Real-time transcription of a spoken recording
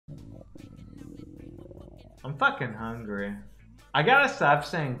I'm fucking hungry. I gotta stop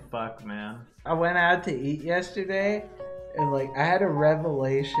saying fuck, man. I went out to eat yesterday and like I had a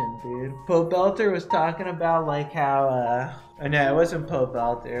revelation, dude. Pope Belter was talking about like how no, it wasn't Pope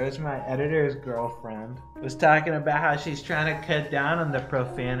Belter, it was my editor's girlfriend. Was talking about how she's trying to cut down on the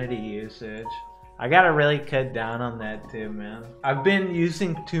profanity usage. I gotta really cut down on that too, man. I've been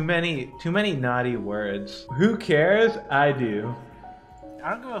using too many naughty words. Who cares? I do. I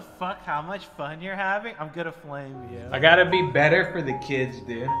don't give a fuck how much fun you're having. I'm gonna flame you. I gotta be better for the kids,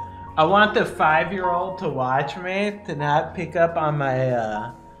 dude. I want the 5-year-old to watch me to not pick up on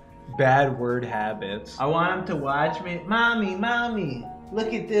my bad word habits. I want him to watch me. Mommy, mommy,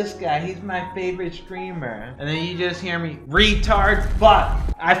 look at this guy. He's my favorite streamer. And then you just hear me, retard, fuck.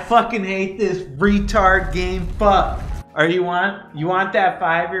 I fucking hate this retard game, fuck. Or you want that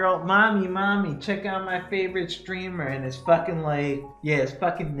 5-year-old, mommy, mommy, check out my favorite streamer, and it's fucking like, yeah, it's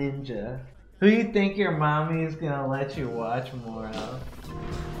fucking Ninja. Who you think your mommy is gonna let you watch more of?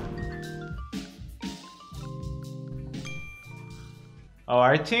 Oh,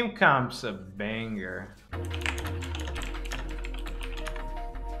 our team comp's a banger.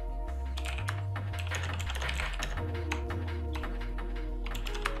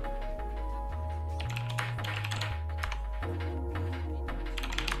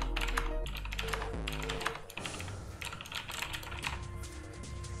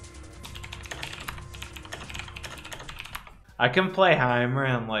 I can play Heimer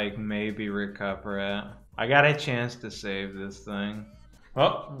and like maybe recover it. I got a chance to save this thing.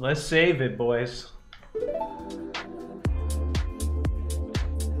 Well, let's save it, boys.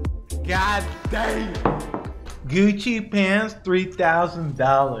 God dang! Gucci pants,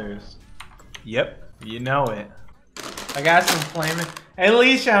 $3,000. Yep, you know it. I got some flaming. Hey,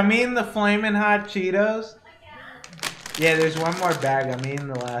 Alicia, I'm eating the flaming hot Cheetos. Yeah, there's one more bag. I'm eating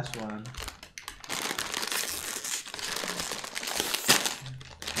the last one.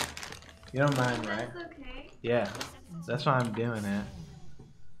 You don't mind, right? That's okay. Yeah, that's why I'm doing it.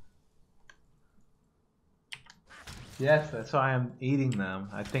 Yes, that's why I'm eating them.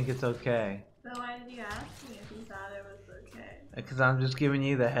 I think it's okay. So why did you ask me if you thought it was okay? Because I'm just giving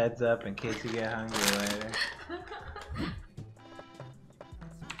you the heads up in case you get hungry later.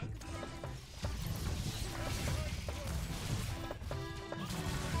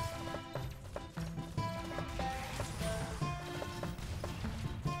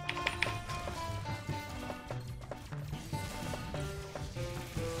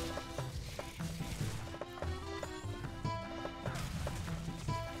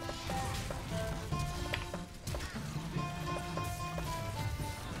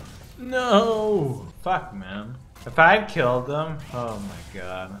 No! Fuck, man. If I had killed them, oh my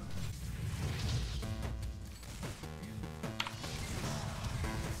god.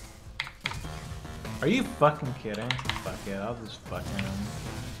 Are you fucking kidding? Fuck it, I'll just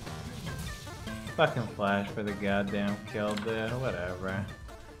fucking flash for the goddamn kill, dude. Whatever.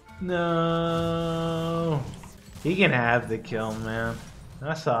 No! He can have the kill, man.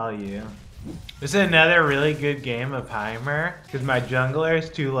 That's all you. This is another really good game of Heimer, because my jungler is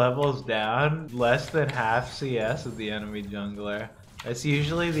 2 levels down, less than half CS of the enemy jungler. That's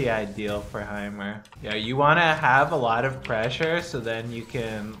usually the ideal for Heimer. Yeah, you want to have a lot of pressure so then you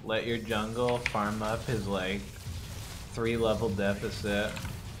can let your jungle farm up his like 3-level deficit.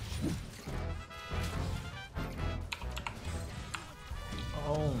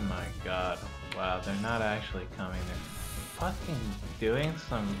 Oh my god. Wow, they're not actually coming. They're fucking doing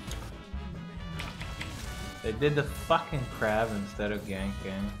some... They did the fucking crab instead of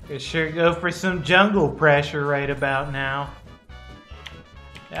ganking. Could sure go for some jungle pressure right about now.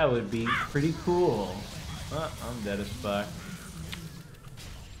 That would be pretty cool. Oh, I'm dead as fuck.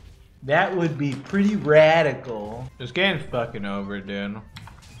 That would be pretty radical. This game's fucking over, dude.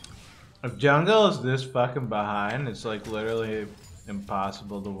 If jungle is this fucking behind, it's like literally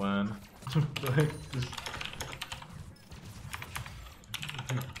impossible to win. Okay.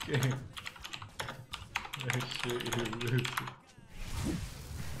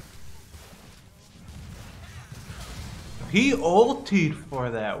 He ulted for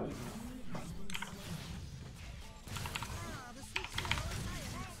that.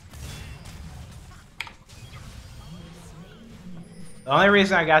 The only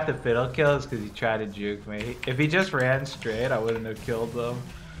reason I got the fiddle kill is because he tried to juke me. If he just ran straight, I wouldn't have killed them.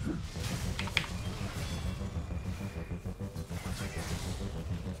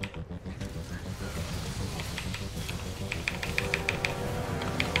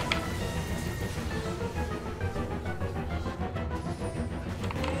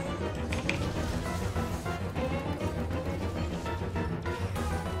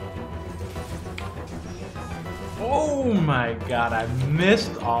 Oh my god, I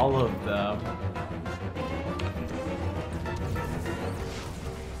missed all of them.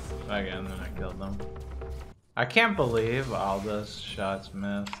 Again, then I killed them. I can't believe all those shots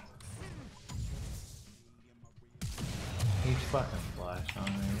missed. He fucking flashed on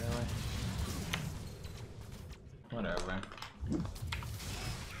me, really? Whatever.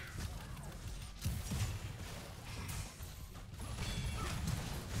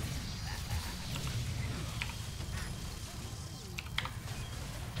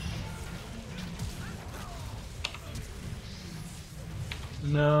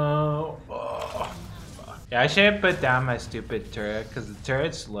 No. Oh, fuck. Yeah, I should have put down my stupid turret because the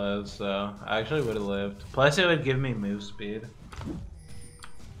turret's slow, so I actually would have lived. Plus, it would give me move speed.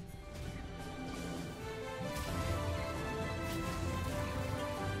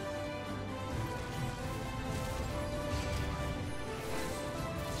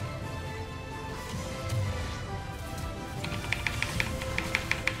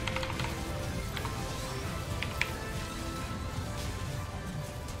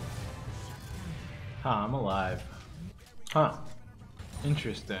 Huh, I'm alive. Huh.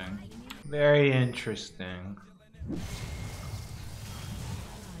 Interesting. Very interesting.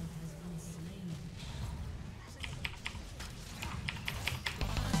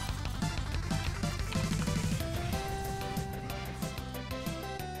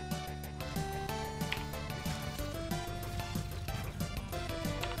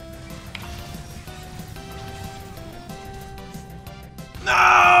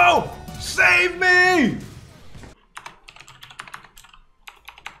 No! Save me!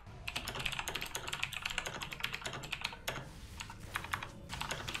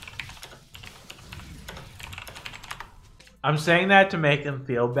 I'm saying that to make him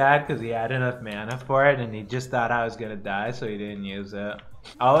feel bad because he had enough mana for it and he just thought I was gonna die, so he didn't use it.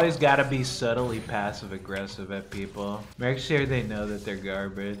 Always gotta be subtly passive aggressive at people. Make sure they know that they're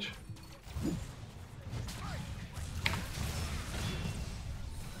garbage.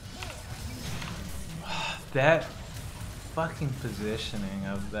 That fucking positioning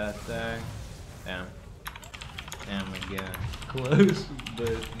of that thing. Damn. Damn again. Close,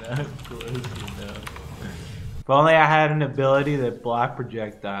 but not close enough. If only I had an ability that blocked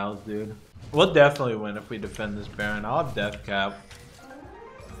projectiles, dude. We'll definitely win if we defend this Baron. I'll have death cap.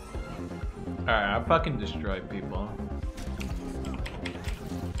 Alright, I fucking destroy people.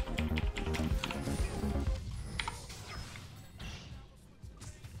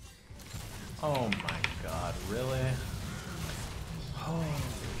 Oh my god, really? Holy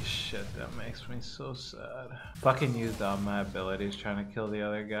shit, that makes me so sad. Fucking used all my abilities trying to kill the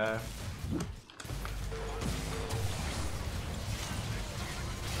other guy.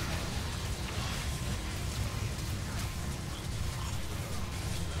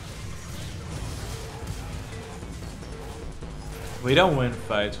 We don't win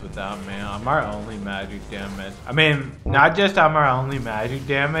fights without me. I'm our only magic damage. I mean, not just I'm our only magic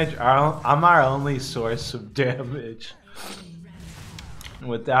damage, I'm our only source of damage.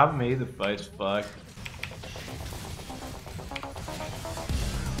 Without me, the fight's fucked.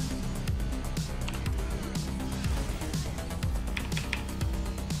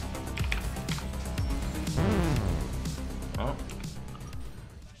 Oh.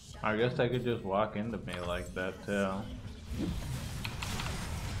 I guess I could just walk into me like that too.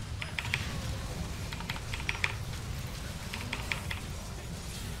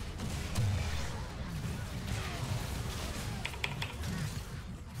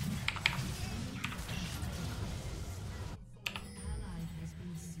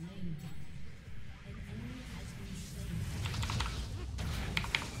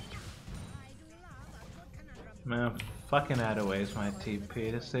 Man, fucking had to waste my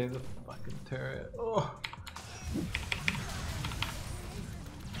TP to save the fucking turret. Oh.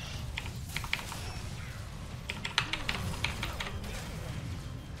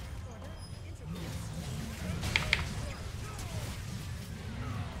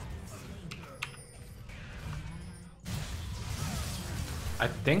 I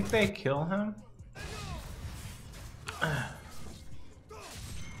think they kill him.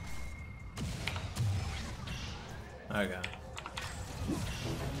 Okay.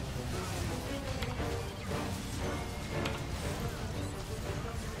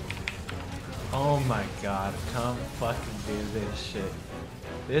 Oh my god, come fucking do this shit.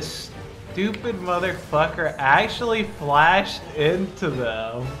 This stupid motherfucker actually flashed into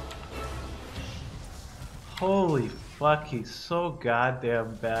them. Holy fuck, he's so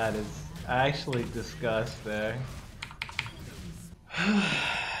goddamn bad. It's actually disgusting.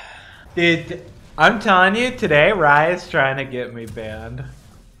 Dude, I'm telling you, today Riot's trying to get me banned.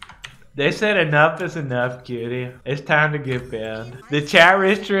 They said enough is enough, cutie. It's time to get banned. The chat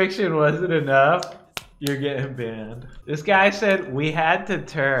restriction wasn't enough. You're getting banned. This guy said we had to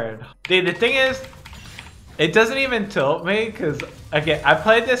turn. Dude, the thing is, it doesn't even tilt me because, okay, I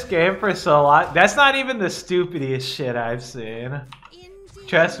played this game for so long. That's not even the stupidest shit I've seen.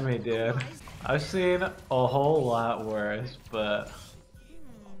 Trust me, dude. I've seen a whole lot worse, but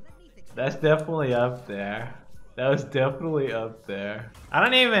that's definitely up there. That was definitely up there. I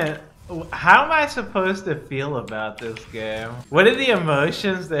don't even... How am I supposed to feel about this game? What are the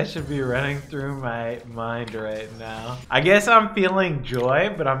emotions that should be running through my mind right now? I guess I'm feeling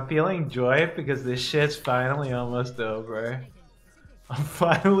joy, but I'm feeling joy because this shit's finally almost over. I'm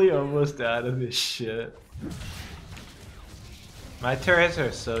finally almost out of this shit. My turrets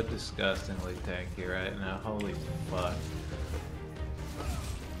are so disgustingly tanky right now. Holy fuck.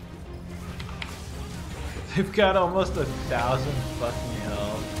 They've got almost 1,000 fucking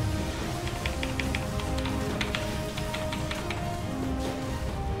health.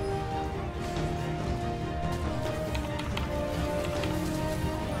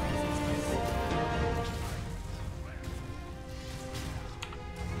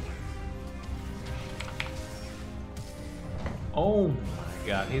 Oh my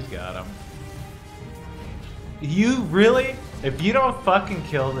god, he's got him. You really? If you don't fucking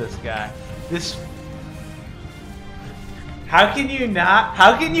kill this guy, this... How can you not?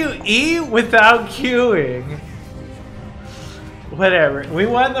 How can you eat without queuing? Whatever. We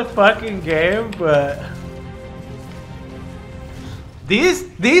won the fucking game, but... These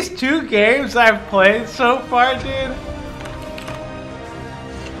 2 games I've played so far, dude.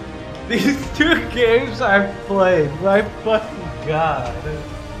 These 2 games I've played, my fucking god.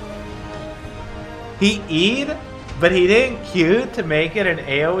 He E'd, but he didn't queue to make it an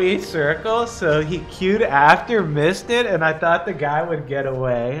AoE circle, so he queued after, missed it, and I thought the guy would get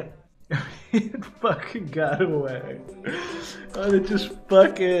away. He fucking got away. I'd have just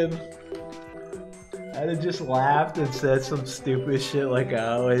fucking... I'd have just laughed and said some stupid shit like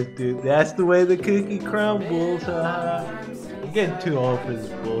I always do. That's the way the cookie crumbles, haha. I'm getting too old for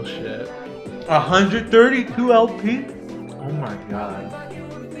this bullshit. 132 LP? Oh my god.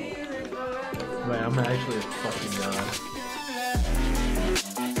 Wait, I'm actually a fucking god.